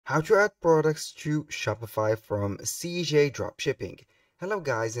How to add products to Shopify from CJ Dropshipping. Hello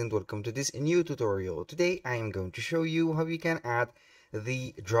guys and welcome to this new tutorial. Today I am going to show you how you can add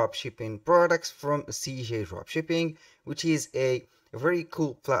the dropshipping products from CJ Dropshipping, which is a very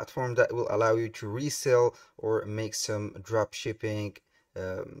cool platform that will allow you to resell or make some dropshipping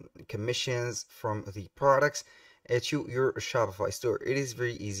commissions from the products to your Shopify store. It is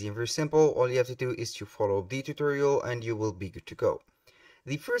very easy and very simple. All you have to do is to follow the tutorial and you will be good to go.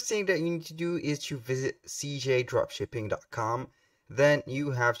 The first thing that you need to do is to visit cjdropshipping.com. Then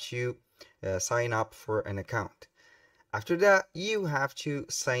you have to sign up for an account. After that, you have to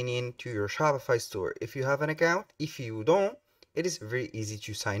sign in to your Shopify store if you have an account. If you don't, it is very easy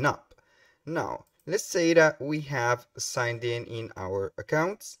to sign up. Now, let's say that we have signed in our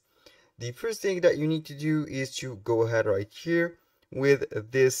accounts. The first thing that you need to do is to go ahead right here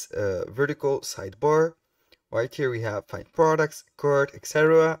with this vertical sidebar. Right here we have find products, cart,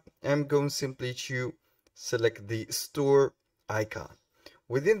 etc. I'm going simply to select the store icon.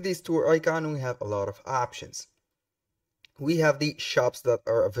 Within the store icon, we have a lot of options. We have the shops that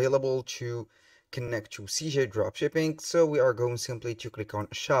are available to connect to CJ Dropshipping, so we are going simply to click on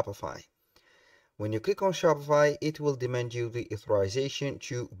Shopify. When you click on Shopify, it will demand you the authorization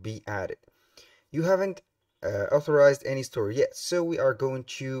to be added. You haven't authorized any store yet, so we are going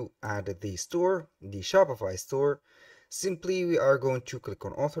to add the store, the Shopify store. Simply we are going to click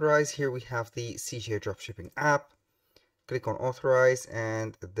on authorize. Here we have the CJ Dropshipping app. Click on authorize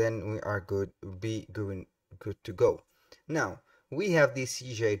and then we are good to go. Now we have the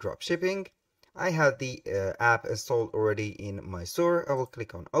CJ Dropshipping. I have the app installed already in my store. I will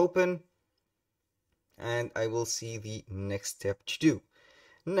click on open and I will see the next step to do.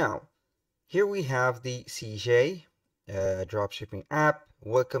 Now here we have the CJ Dropshipping app.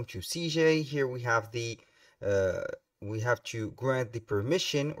 Welcome to CJ. Here we have the we have to grant the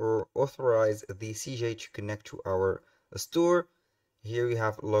permission or authorize the CJ to connect to our store. Here we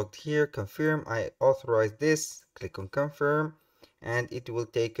have logged here, confirm. I authorize this. Click on confirm, and it will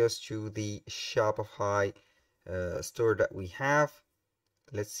take us to the Shopify store that we have.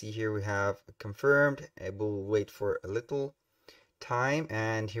 Let's see, here we have confirmed. I will wait for a little time,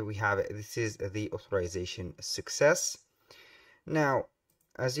 and here we have it. This is the authorization success. Now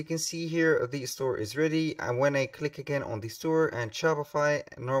as you can see here, the store is ready, and when I click again on the store and Shopify,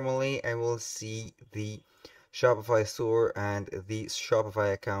 normally I will see the Shopify store and the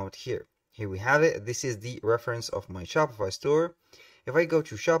Shopify account here. Here we have it. This is the reference of my Shopify store. If I go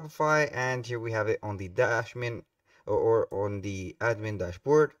to Shopify, and here we have it on the dashman or on the admin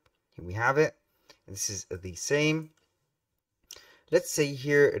dashboard, here we have it. This is the same. Let's say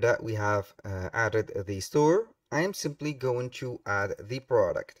here that we have added the store. I am simply going to add the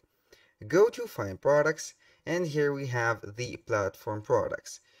product. Go to find products, and here we have the platform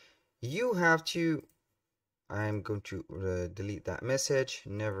products. You have to, I'm going to delete that message,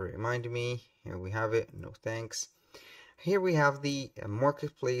 never remind me. Here we have it, no thanks. Here we have the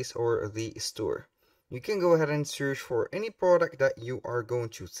marketplace or the store. You can go ahead and search for any product that you are going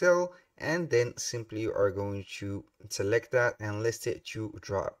to sell, and then simply you are going to select that and list it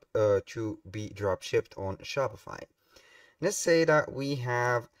to be drop shipped on Shopify. Let's say that we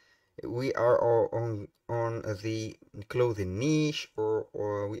are on the clothing niche,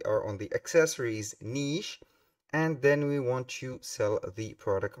 or we are on the accessories niche, and then we want to sell the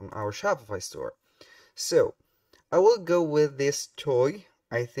product on our Shopify store. So I will go with this toy.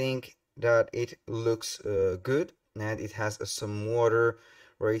 I think that it looks good, and it has some water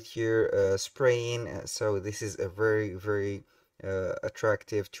right here spraying, so this is a very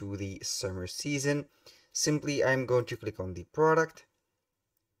attractive to the summer season. Simply I'm going to click on the product.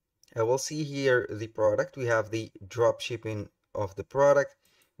 I will see here the product. We have the drop shipping of the product,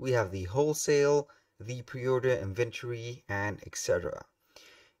 we have the wholesale, the pre-order inventory, and etc.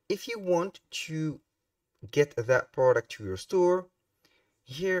 If you want to get that product to your store,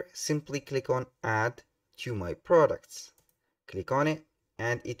 here simply click on add to my products. Click on it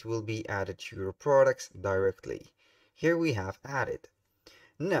and it will be added to your products directly. Here we have added.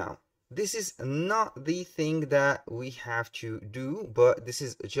 Now this is not the thing that we have to do, but this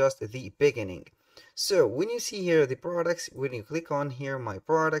is just the beginning. So when you see here the products, when you click on here my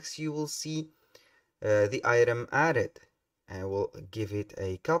products, you will see the item added. I will give it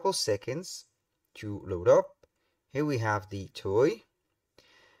a couple seconds to load up. Here we have the toy.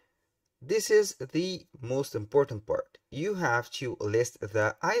 This is the most important part. You have to list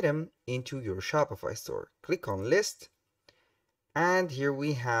the item into your Shopify store. Click on list, and here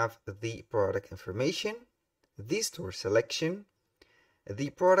we have the product information, the store selection, the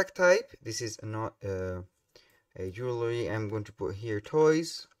product type. This is not a jewelry. I'm going to put here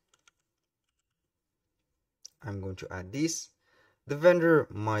toys. I'm going to add this. The vendor,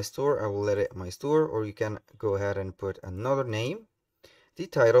 my store, I will let it my store, or you can go ahead and put another name. The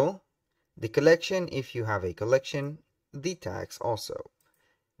title, the collection if you have a collection, the tags also.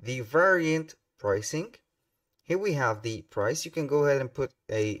 The variant pricing. Here we have the price. You can go ahead and put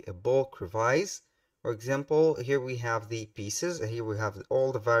a bulk revise. For example, here we have the pieces. Here we have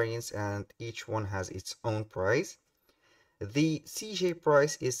all the variants and each one has its own price. The CJ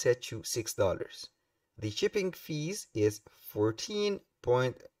price is set to $6. The shipping fees is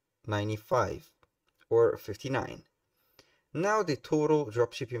 14.95 or 59. Now the total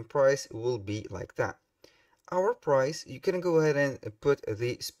dropshipping price will be like that. Our price, you can go ahead and put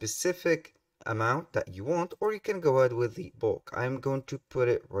the specific amount that you want, or you can go ahead with the bulk. I'm going to put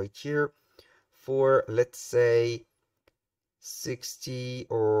it right here for, let's say, 60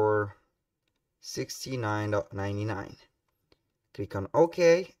 or 69.99. Click on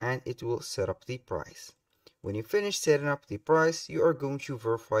OK and it will set up the price. When you finish setting up the price, you are going to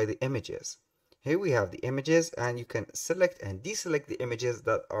verify the images. Here we have the images, and you can select and deselect the images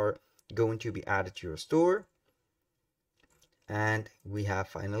that are going to be added to your store. And we have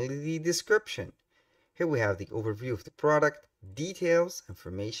finally the description. Here we have the overview of the product, details,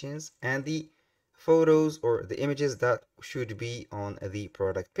 informations, and the photos or the images that should be on the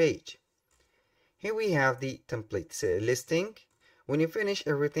product page. Here we have the template listing. When you finish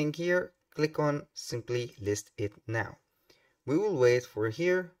everything here, click on simply list it now. We will wait for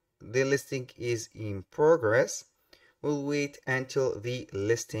here. The listing is in progress. We'll wait until the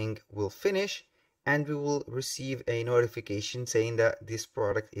listing will finish, and we will receive a notification saying that this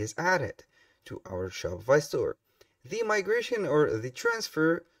product is added to our Shopify store. The migration or the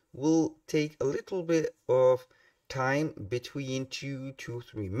transfer will take a little bit of time, between 2 to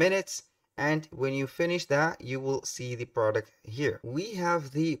 3 minutes, and when you finish that, you will see the product here. We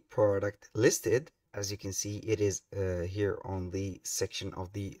have the product listed. As you can see, it is here on the section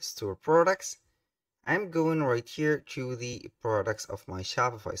of the store products. I'm going right here to the products of my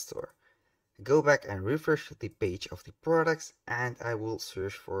Shopify store. Go back and refresh the page of the products, and I will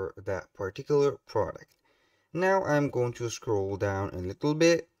search for that particular product. Now I'm going to scroll down a little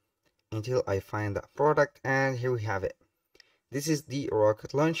bit until I find that product, and here we have it. This is the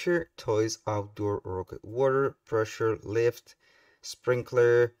rocket launcher, toys, outdoor rocket water, pressure lift,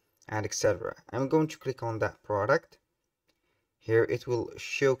 sprinkler, and etc. I'm going to click on that product. Here it will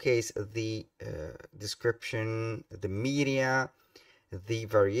showcase the description, the media, the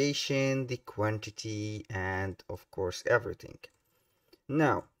variation, the quantity, and of course everything.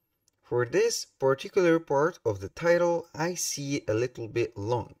 Now, for this particular part of the title, I see it a little bit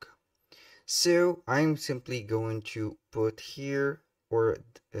long. So I'm simply going to put here or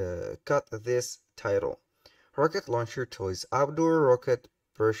cut this title. Rocket launcher toys, outdoor rocket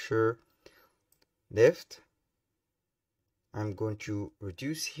pressure lift. I'm going to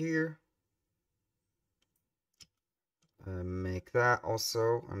reduce here. Make that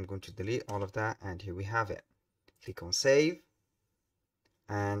also. I'm going to delete all of that, and here we have it. Click on save,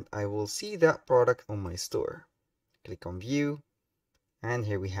 and I will see that product on my store. Click on view, and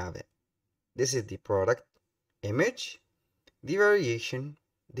here we have it. This is the product image, the variation,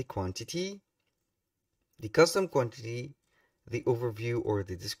 the quantity, the custom quantity, the overview or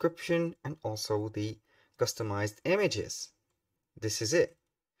the description, and also the customized images. This is it.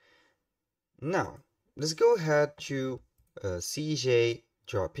 Now, let's go ahead to CJ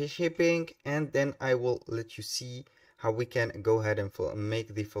Dropshipping, and then I will let you see how we can go ahead and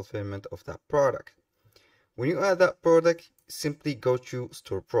make the fulfillment of that product. When you add that product, simply go to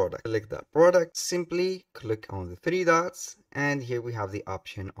store product. Select that product, simply click on the 3 dots, and here we have the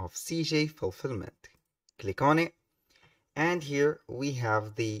option of CJ fulfillment. Click on it, and here we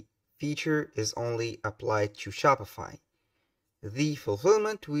have the feature is only applied to Shopify. The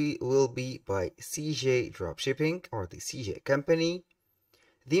fulfillment will be by CJ Dropshipping or the CJ company.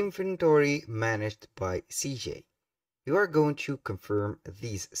 The inventory managed by CJ. You are going to confirm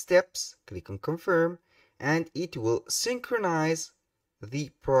these steps. Click on confirm, and it will synchronize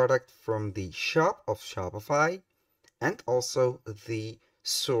the product from the shop of Shopify and also the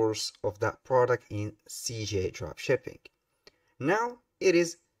source of that product in CJ Dropshipping. Now it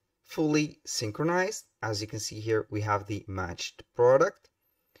is fully synchronized. As you can see here, we have the matched product.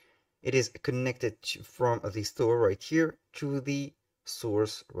 It is connected from the store right here to the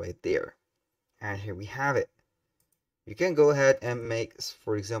source right there. And here we have it. You can go ahead and make,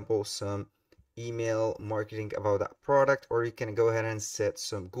 for example, some email marketing about that product, or you can go ahead and set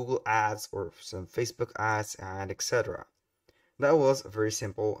some Google ads or some Facebook ads and etc. That was very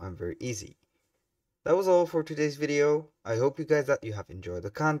simple and very easy. That was all for today's video. I hope you guys that you have enjoyed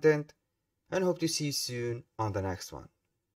the content. and hope to see you soon on the next one.